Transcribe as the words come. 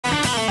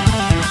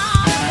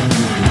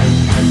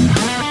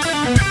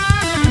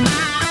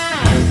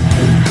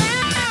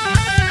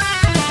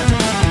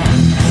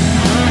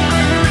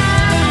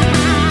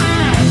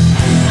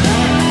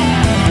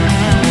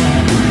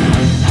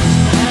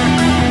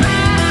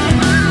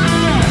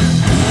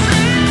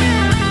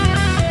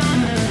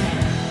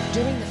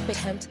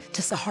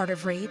the heart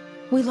of Raid,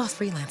 we lost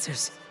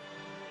freelancers.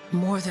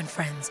 More than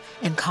friends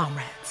and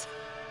comrades.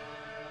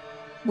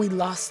 We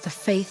lost the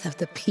faith of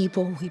the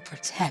people we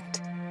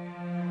protect.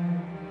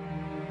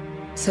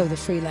 So the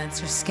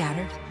freelancers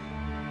scattered,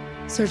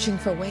 searching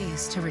for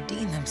ways to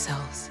redeem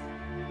themselves.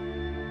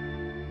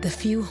 The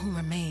few who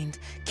remained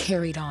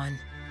carried on,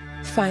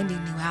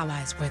 finding new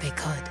allies where they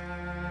could.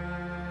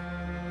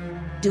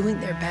 Doing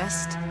their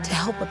best to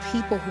help a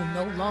people who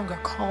no longer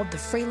called the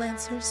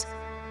freelancers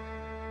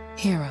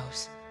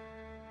heroes.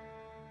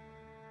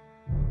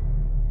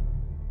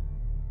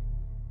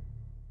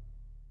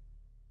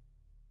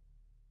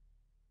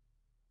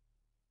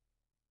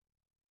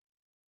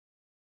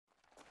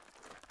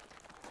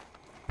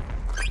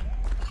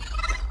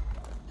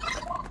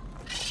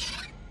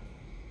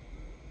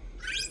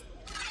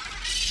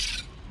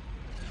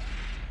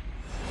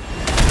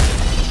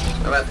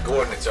 I'm at the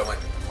coordinates, Owen.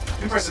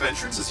 Impressive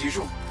entrance, as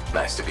usual.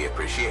 Nice to be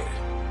appreciated.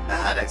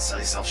 Don't sell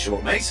yourself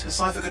short, mate. A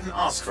cipher couldn't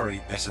ask for a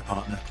better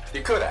partner.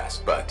 You could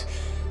ask, but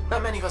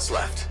not many of us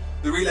left.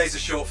 The relay's a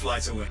short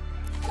flight away.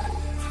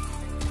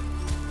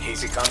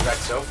 Easy contract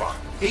so far.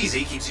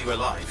 Easy keeps you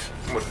alive.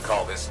 Wouldn't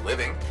call this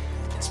living.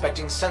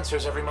 Inspecting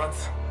sensors every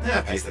month.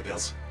 Yeah, pays the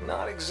bills.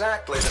 Not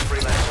exactly the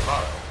freelancer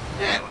motto.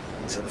 Yeah, well,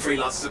 until the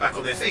freelancers are back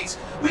on their feet,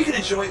 we can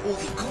enjoy all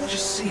the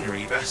gorgeous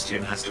scenery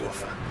Bastion has to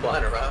offer.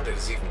 Flying around it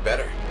is even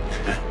better.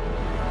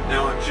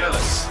 Now I'm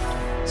jealous,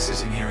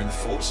 sitting here in the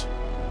fort.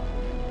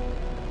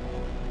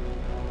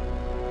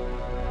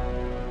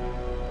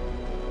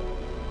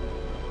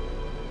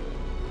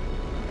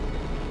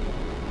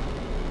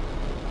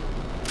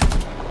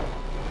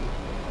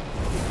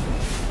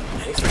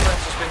 Any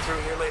freelancers been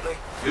through here lately?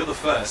 You're the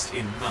first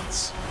in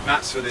months.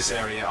 Maps for this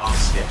area are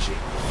sketchy.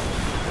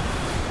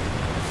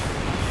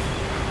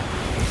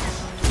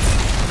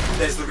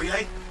 There's the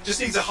relay. Just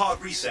needs a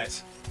hard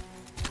reset.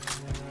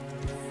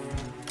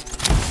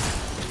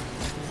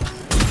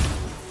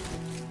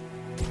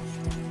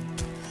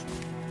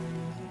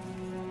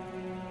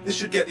 This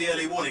should get the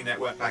early warning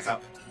network back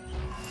up.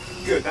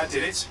 Good, that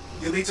did it.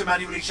 You'll need to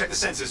manually check the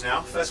sensors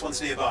now. First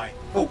one's nearby.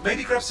 Oh,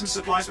 maybe grab some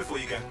supplies before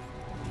you go.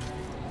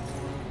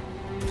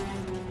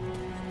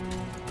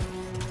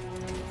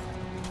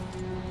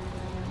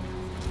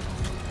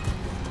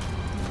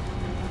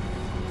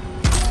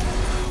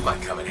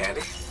 Might come in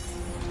handy.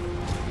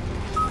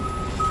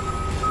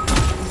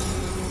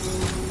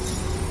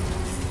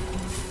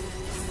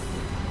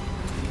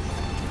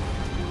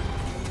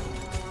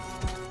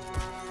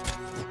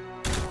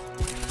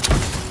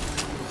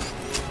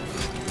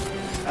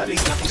 At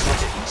least nothing's going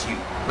to hit you.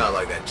 Not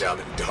like that job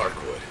in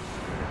Darkwood.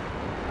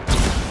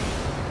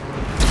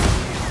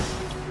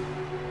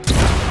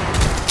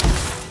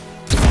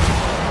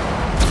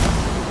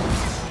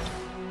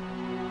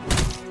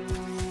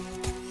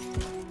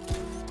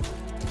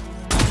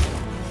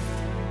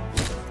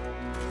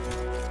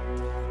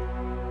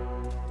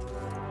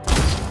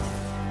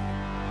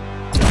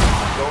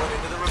 Going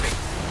into the ravine.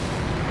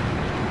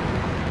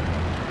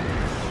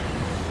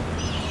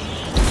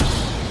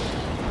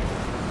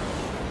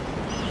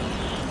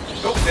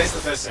 Oh, there's the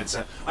first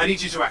sensor. I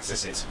need you to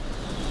access it.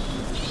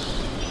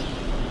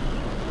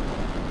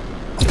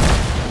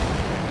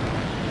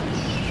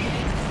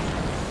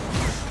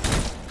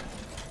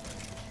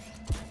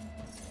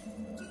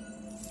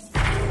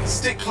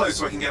 Stick close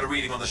so I can get a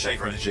reading on the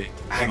shaper energy.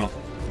 Hang on.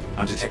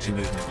 I'm detecting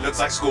movement. Looks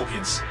like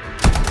scorpions.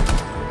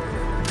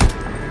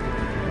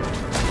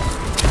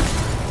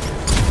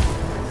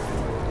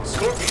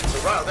 Scorpions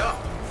are riled up.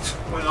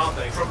 When aren't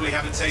they? Probably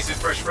haven't tasted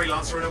fresh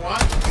freelancer in a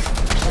while.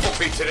 Won't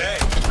be today.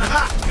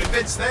 Aha!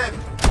 Convince them!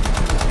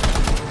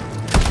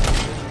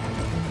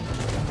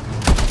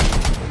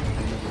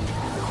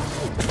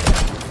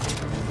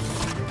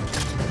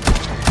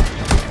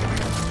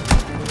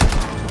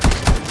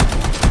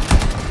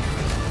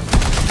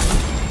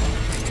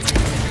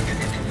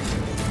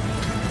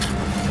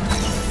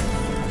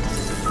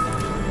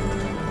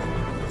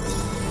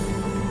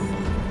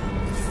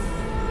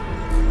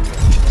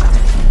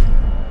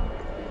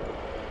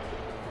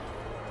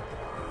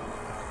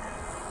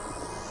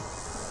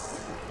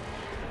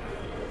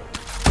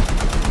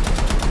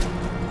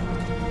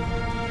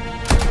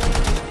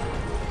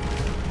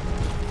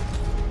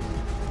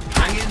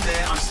 Hang in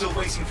there, I'm still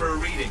waiting for a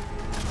reading.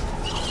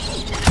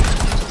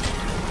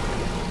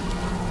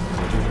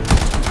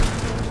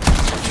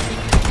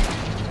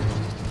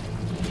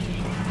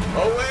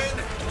 Owen!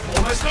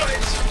 Almost got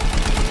it!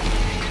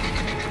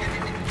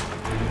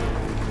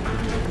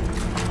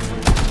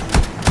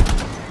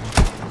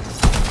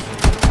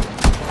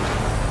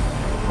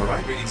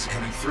 Alright, readings are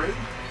coming through.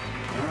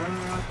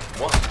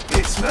 What?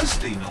 It's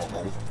mostly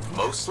normal.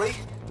 Mostly?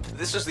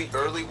 This is the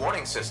early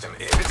warning system.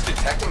 If it's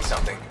detecting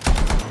something.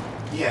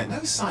 Yeah,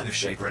 no sign of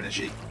shaper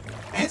energy.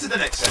 Head to the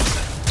next sensor.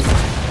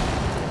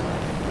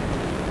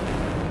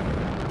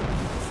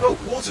 Oh,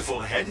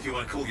 waterfall ahead if you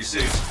want to cool your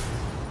suit.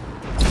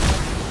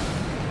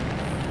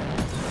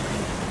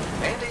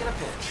 Handy in a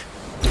pinch.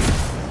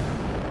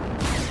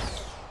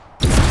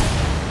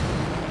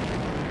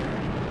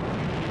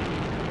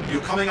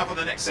 You're coming up on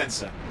the next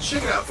sensor.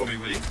 Check it out for me,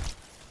 will you?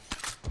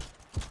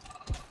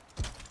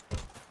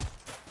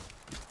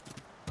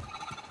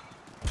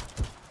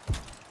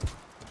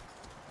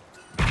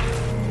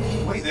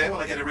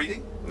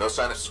 reading? No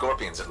sign of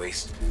scorpions, at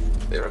least.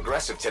 They're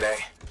aggressive today.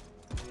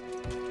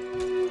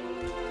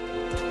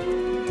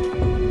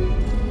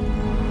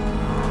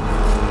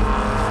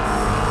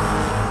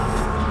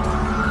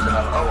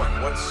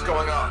 Owen, what's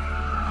going on?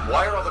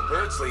 Why are all the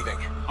birds leaving?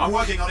 I'm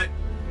working on it.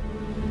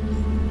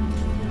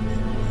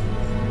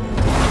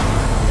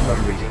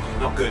 Reading.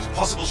 Not good.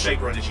 Possible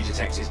Shaper energy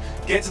detected.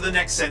 Get to the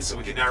next sensor,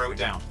 we can narrow it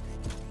down.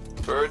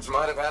 Birds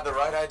might have had the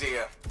right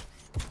idea.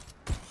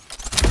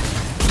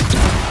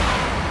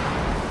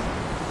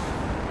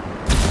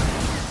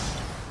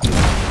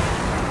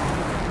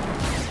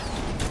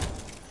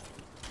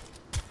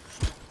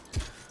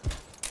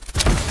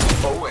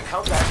 Oh, and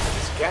how bad did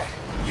this get?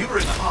 You were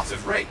in the heart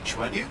of rage,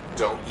 weren't you?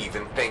 Don't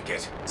even think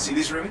it. See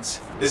these ruins?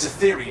 There's a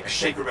theory a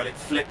Shaper relic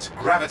flipped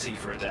gravity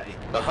for a day.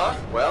 Uh-huh,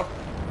 well,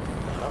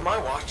 not on my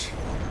watch.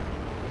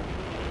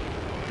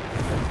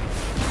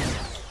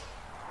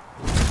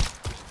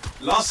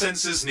 Last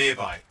sensors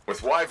nearby.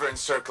 With wyverns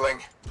circling.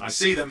 I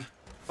see them.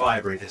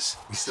 Fire breathers.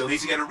 We still need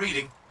to get a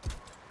reading.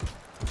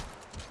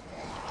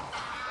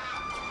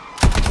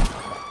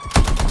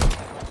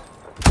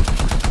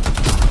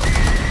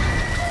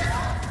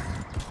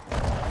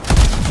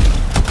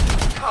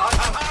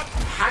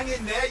 Hang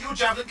in there, your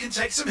javelin can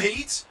take some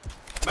heat.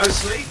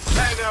 Mostly.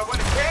 And when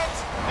it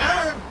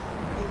can't?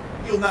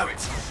 You'll know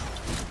it.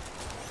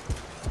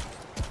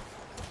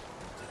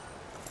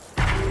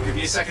 Give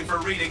me a second for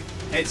a reading.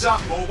 Heads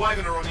up, more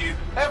wyvern are on you.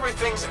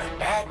 Everything's in a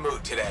bad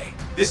mood today.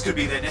 This could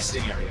be their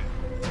nesting area.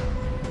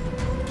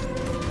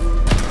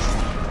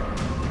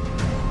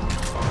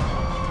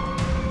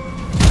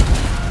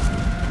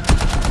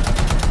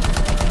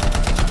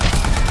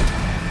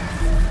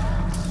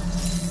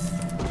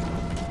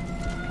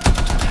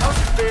 How's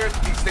it fair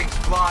that these things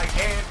fly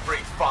and breathe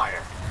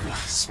fire?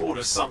 Sport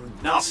of some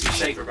nasty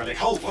Shaper relic.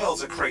 Whole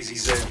world's a crazy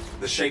zoo.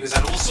 The Shapers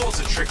had all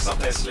sorts of tricks up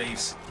their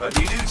sleeves. But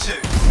you do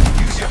too.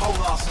 Use your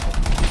whole arsenal.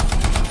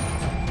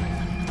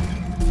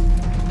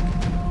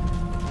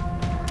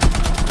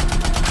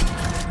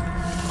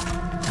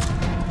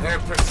 They're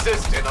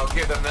persistent, I'll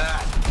give them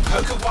that.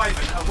 Poke a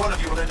wyvern and one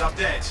of you will end up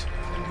dead.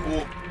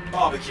 Or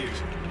barbecued.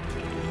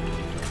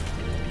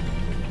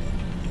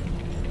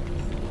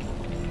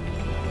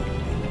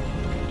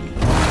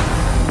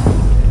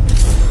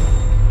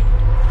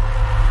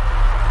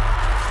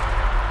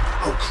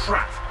 Oh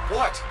crap!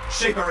 What?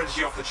 Shaper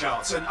energy off the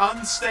charts. An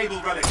unstable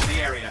relic in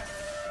the area.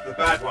 The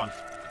bad one.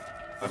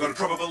 I've got a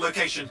probable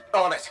location.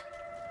 On it.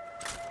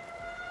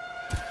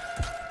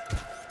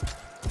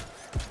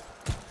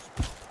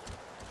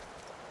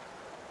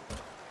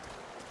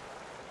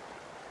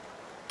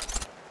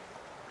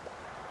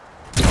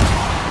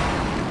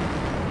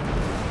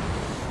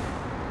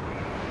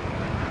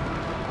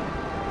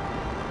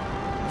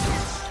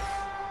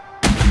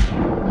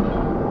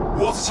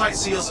 Watertight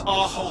seals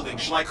are holding.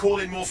 Shall I call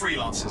in more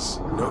freelancers?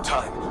 No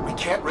time. We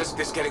can't risk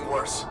this getting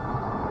worse.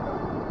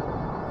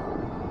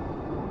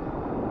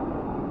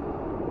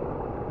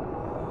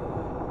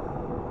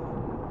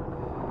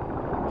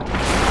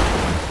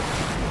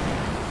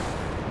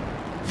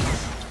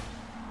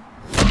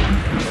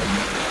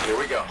 Here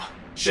we go.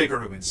 Shaper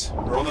ruins.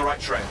 We're on the right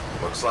trail.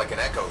 Looks like an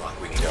echo lock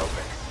we need to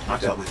open.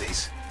 I've dealt with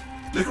these.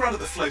 Look around at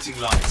the floating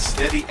lights.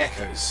 They're the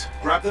echoes.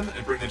 Grab them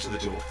and bring them to the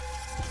door.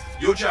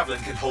 Your javelin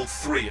can hold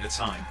 3 at a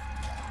time.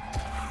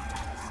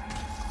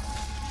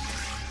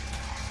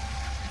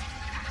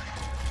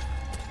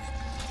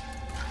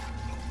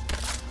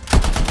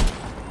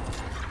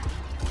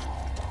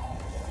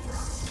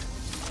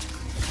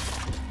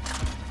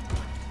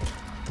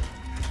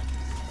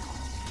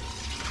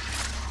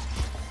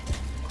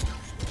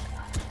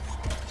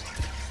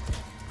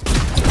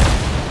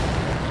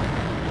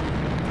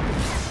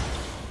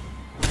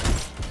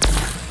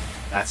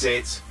 That's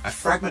it. A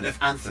fragment of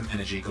Anthem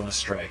energy gone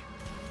astray.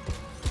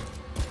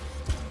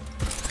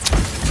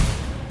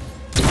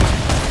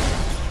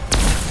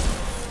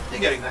 You're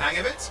getting the hang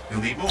of it.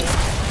 You'll need more.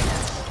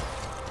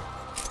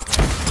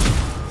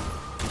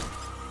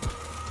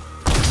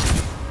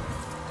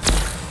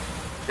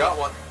 Got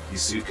one. Your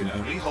suit can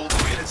only hold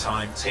 3 at a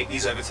time. Take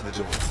these over to the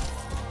door.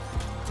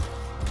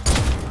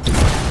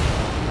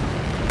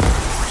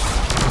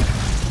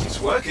 It's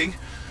working,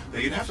 though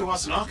you'd have to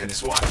ask an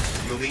Arcanist why.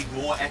 You'll need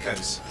more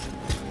echoes.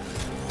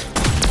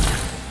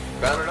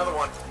 Found another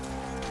one.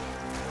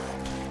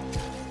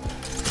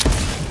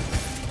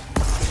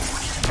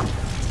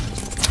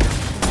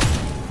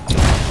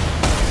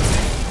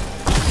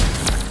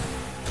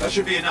 That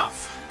should be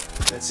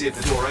enough. Let's see if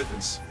the door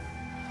opens.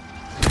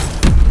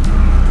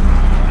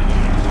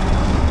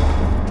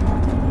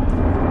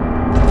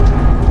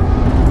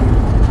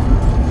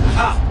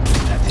 Ah!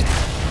 That did it.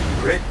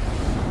 Grit.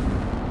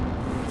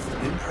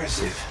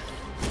 Impressive.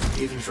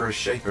 Even for a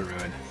Shaper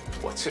ruin.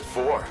 What's it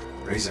for?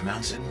 Raise a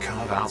mountain,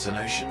 carve out an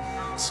ocean,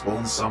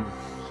 spawn some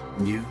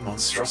new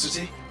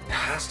monstrosity? There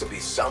has to be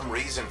some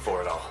reason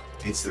for it all.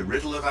 It's the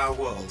riddle of our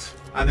world.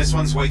 And this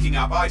one's waking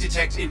up. I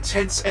detect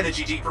intense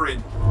energy deeper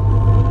in.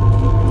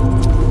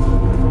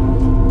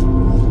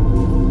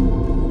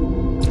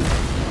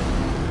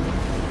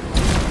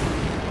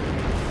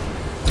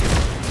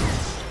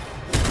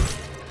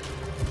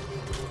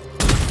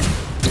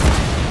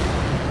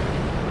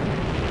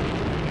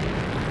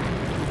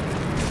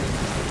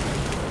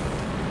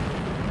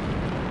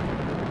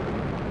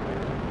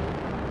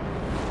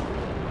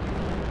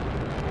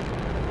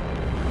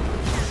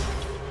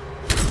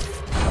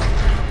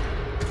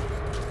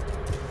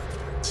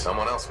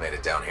 else made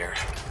it down here.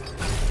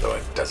 Though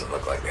it doesn't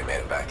look like they made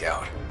it back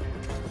out.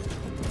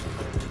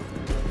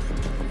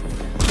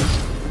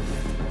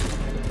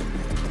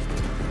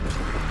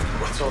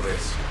 What's all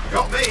this?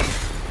 Got me!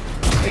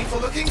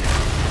 Painful looking?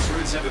 This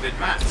room's never been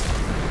mapped.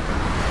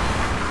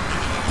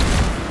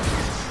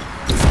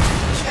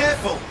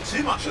 Careful!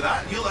 Too much of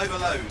that and you'll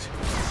overload.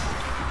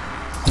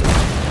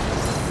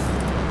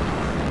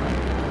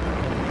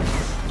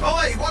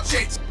 Oi, watch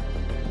it!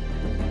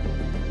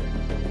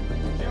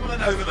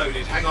 Gentlemen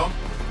overloaded, hang on.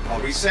 I'll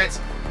reset.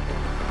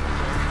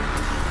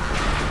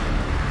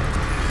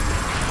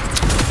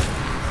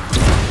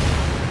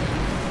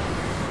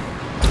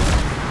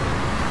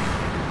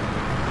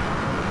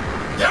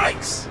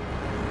 Yikes!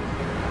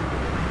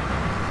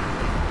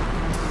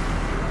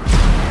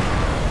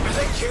 Are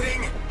they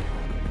kidding?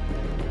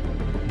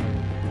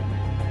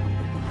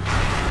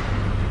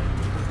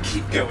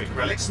 Keep going,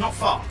 Relic's not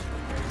far.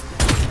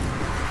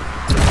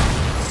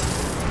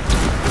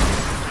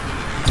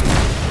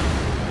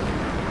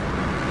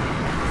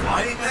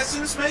 Flying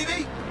lessons,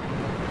 maybe?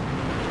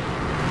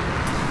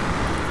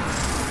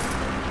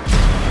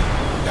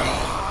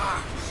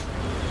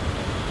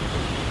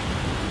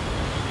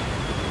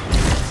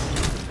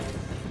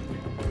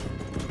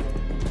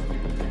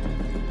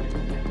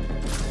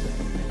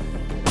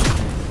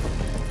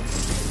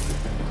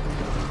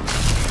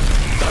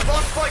 I've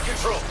lost flight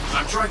control!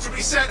 I'm trying to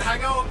reset,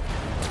 hang on.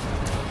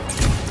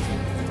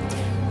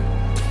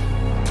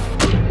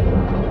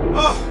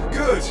 Oh,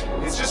 good.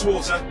 It's just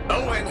water.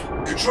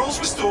 Owen! Controls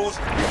restored.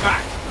 You're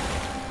back.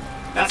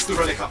 That's the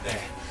relic up there.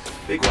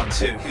 Big one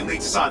too. You'll need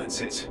to silence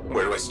it.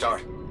 Where do I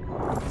start?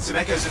 Some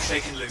echoes have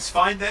shaken loose.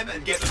 Find them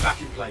and get them back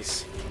in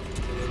place.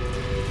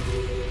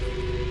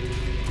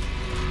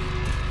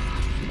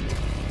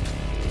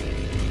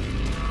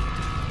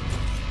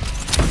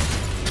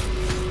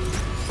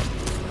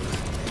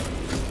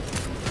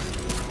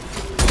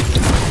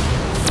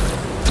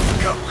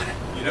 Come on.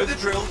 You know the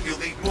drill. You'll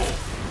need more.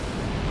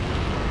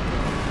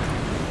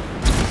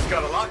 It's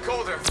got a lot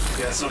colder.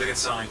 Yeah, that's not a good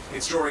sign.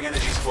 It's drawing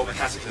energy to form a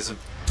cataclysm.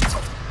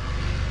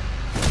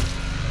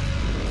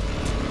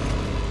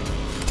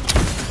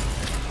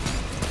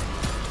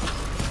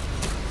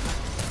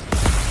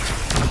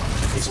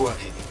 It's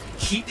working.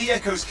 Keep the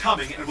echoes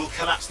coming and we'll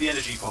collapse the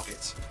energy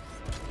pocket.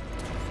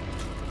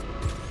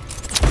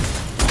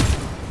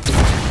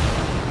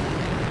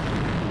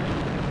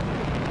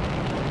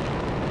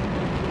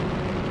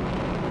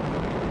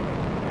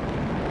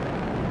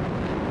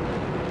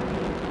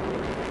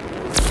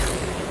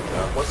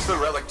 What's the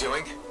relic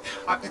doing?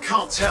 I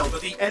can't tell,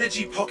 but the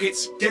energy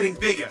pocket's getting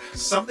bigger.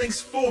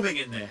 Something's forming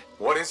in there.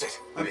 What is it?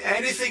 I mean,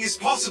 anything is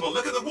possible.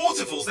 Look at the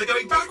waterfalls. They're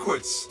going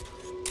backwards.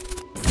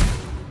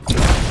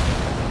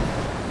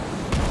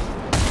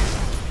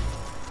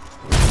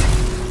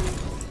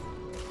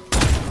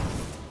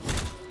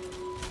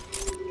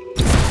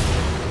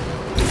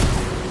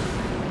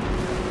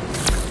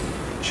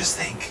 Just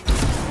think.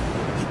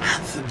 The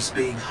Anthem's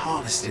being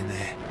harnessed in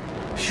there.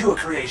 Pure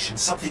creation,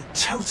 something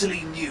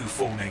totally new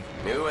forming.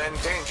 New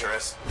and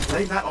dangerous.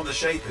 Blame that on the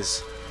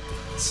Shapers.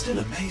 It's still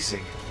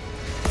amazing.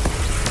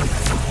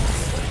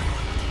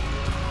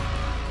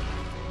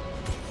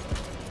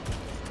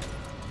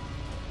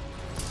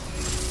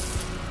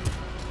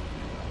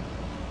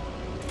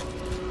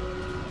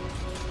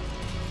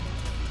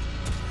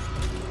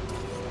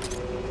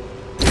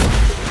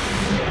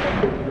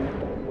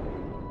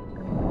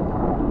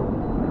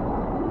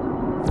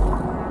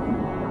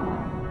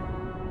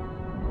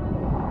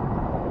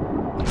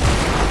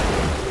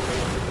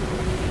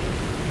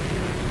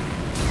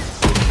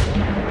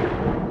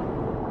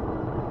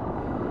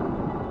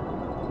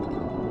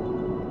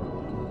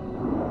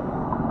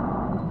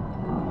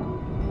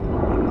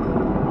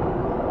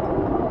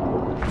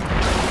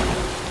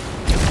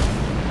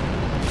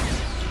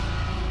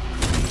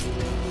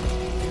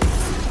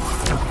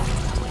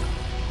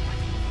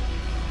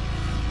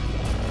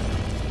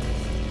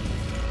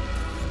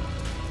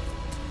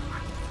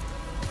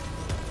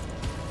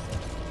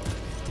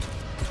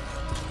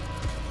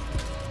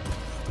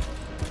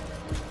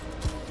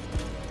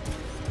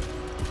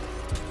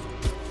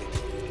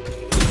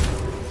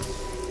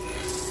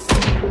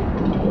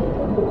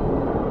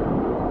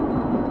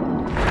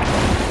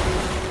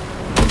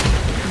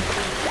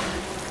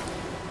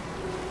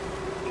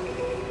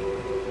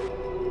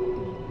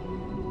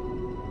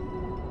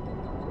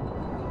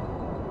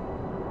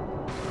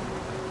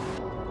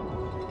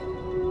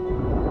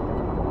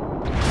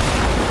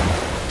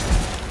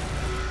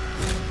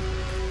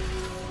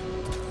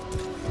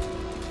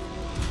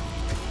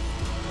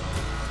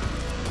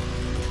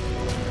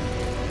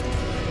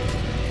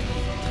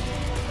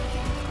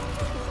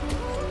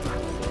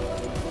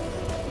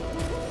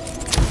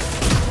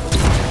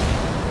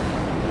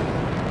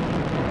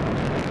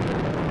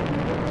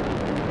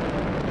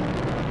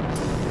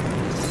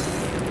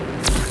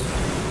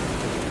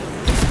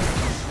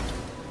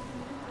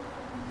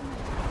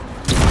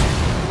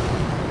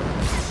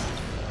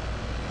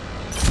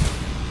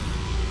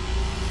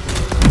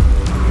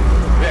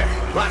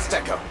 Last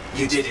echo.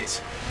 You did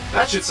it.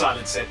 That should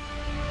silence it.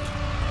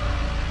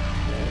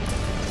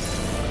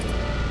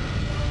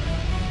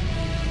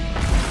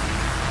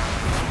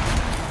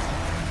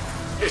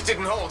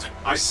 didn't hold.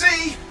 I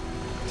see!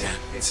 Damn,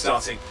 it's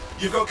starting.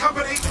 You've got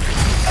company!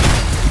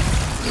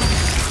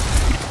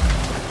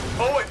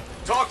 Owen,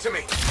 talk to me.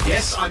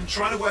 Yes, I'm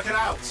trying to work it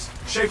out.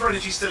 Shaper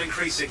energy's still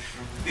increasing.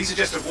 These are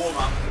just a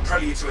warm-up, a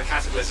prelude to a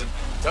cataclysm.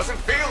 Doesn't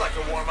feel like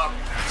a warm-up.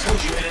 I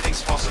told you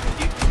anything's possible.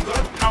 You've got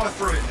to power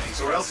through it, mate,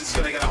 or else it's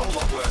going to get a whole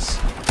lot worse.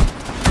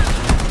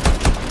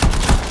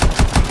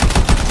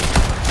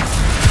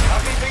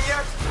 Anything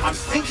yet? I'm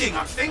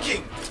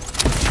thinking!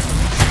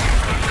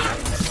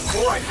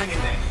 Alright, hang in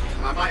there.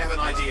 I might have an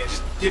idea.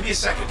 Just give me a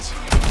second.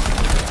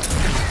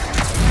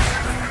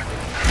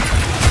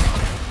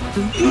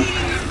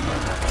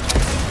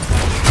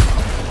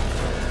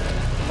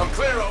 I'm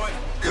clear, Owen.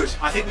 Good.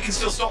 I think we can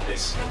still stop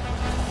this.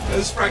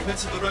 Those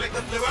fragments of the relic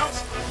that blew out,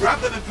 grab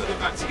them and put them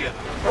back together.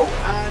 Oh,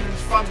 and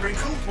fun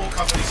wrinkle, more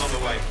companies on the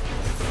way.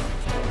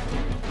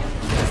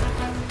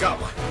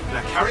 Got one.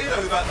 Now carry it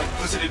over and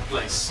put it in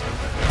place.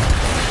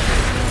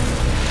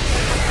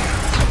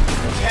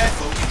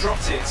 Careful, you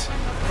dropped it.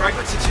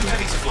 Fragments are too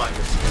heavy to fly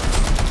with.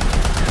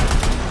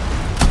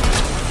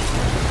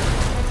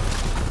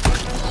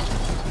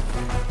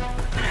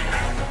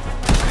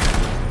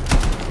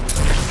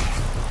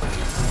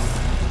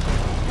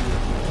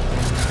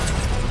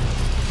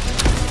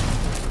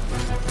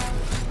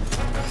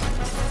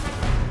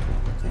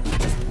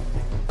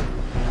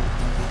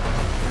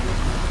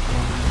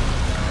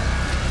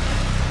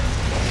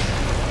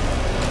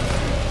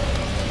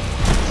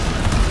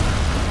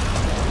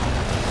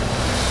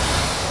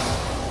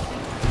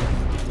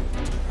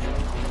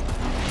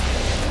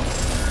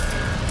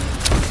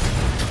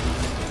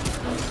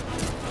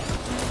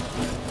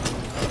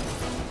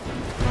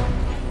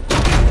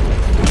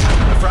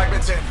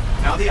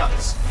 Now the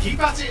others. Keep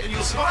at it and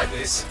you'll survive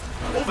this.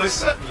 Almost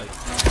certainly.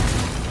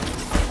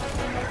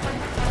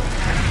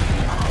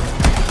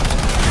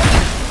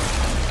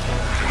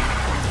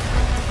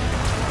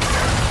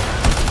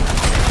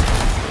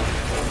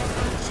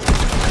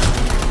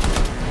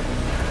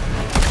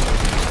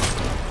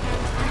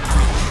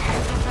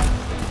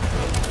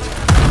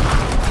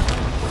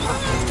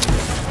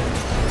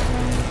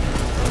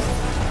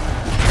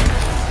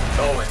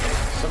 Owen,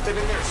 something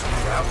in there's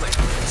traveling.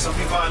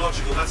 Something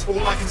biological, that's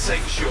all I can say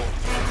for sure.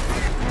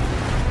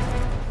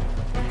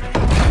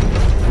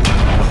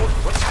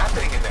 What's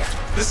happening in there?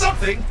 The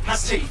something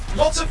has teeth.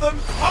 Lots of them.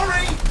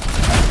 Hurry!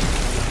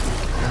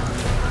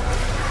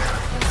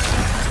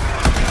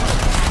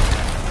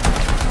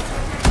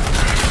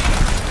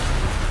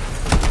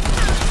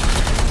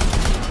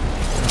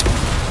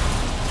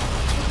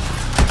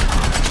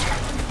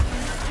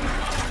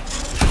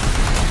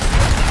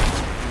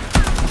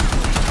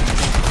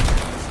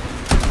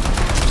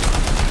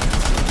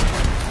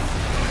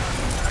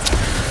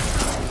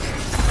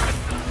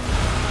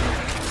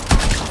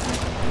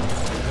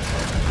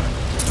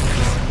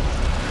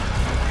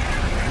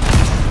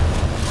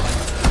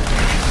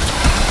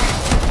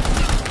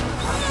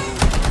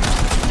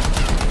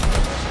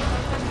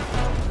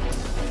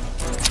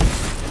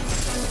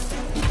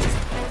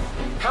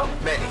 How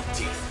many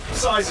teeth?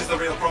 Size is the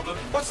real problem.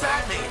 What's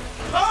that mean?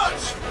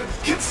 Large!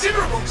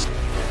 Considerable!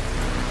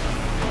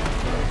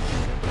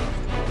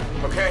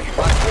 Okay,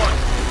 last one.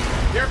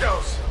 Here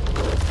goes.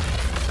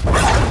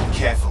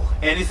 Careful.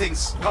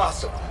 Anything's...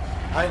 Possible.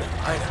 I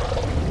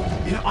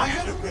know. You know, I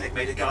heard a relic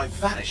made a guy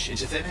vanish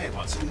into thin air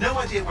once. No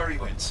idea where he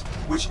went.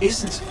 Which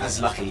isn't as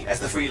lucky as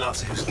the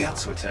freelancer whose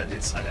guts were turned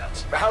inside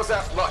out. How's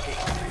that lucky?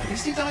 At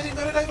least he died and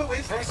got it over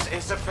with. This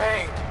is a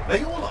pain.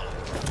 They all are.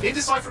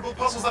 Indecipherable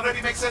puzzles that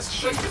only make sense to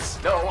shapers.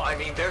 No, I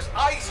mean there's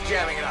ice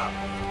jamming it up.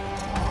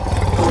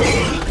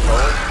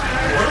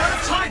 We're out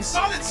of time.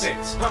 Silence it.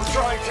 I'm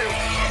trying to.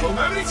 Well,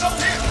 nobody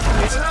told him.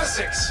 It's an R6.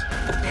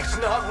 It's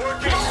not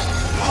working.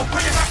 I'll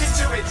bring it back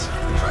into it.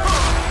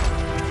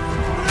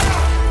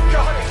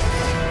 Got it.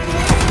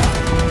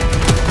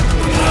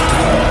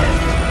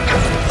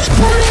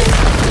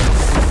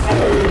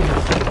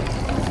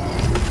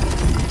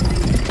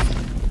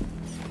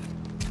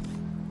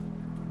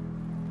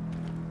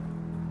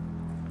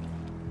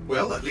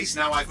 Well, at least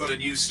now I've got a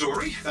new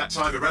story. That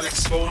time a relic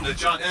spawned a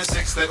giant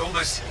R6 that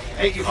almost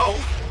ate you whole.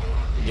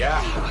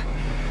 Yeah.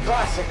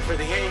 Classic for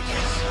the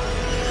ages.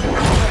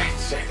 I'd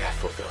say that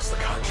fulfills the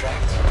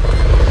contract.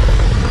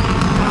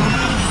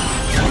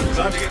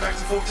 Time to get back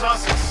to full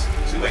tasks.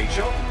 2A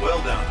job,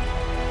 well done.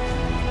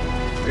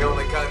 The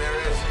only kind there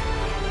is.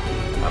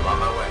 I'm on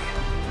my way.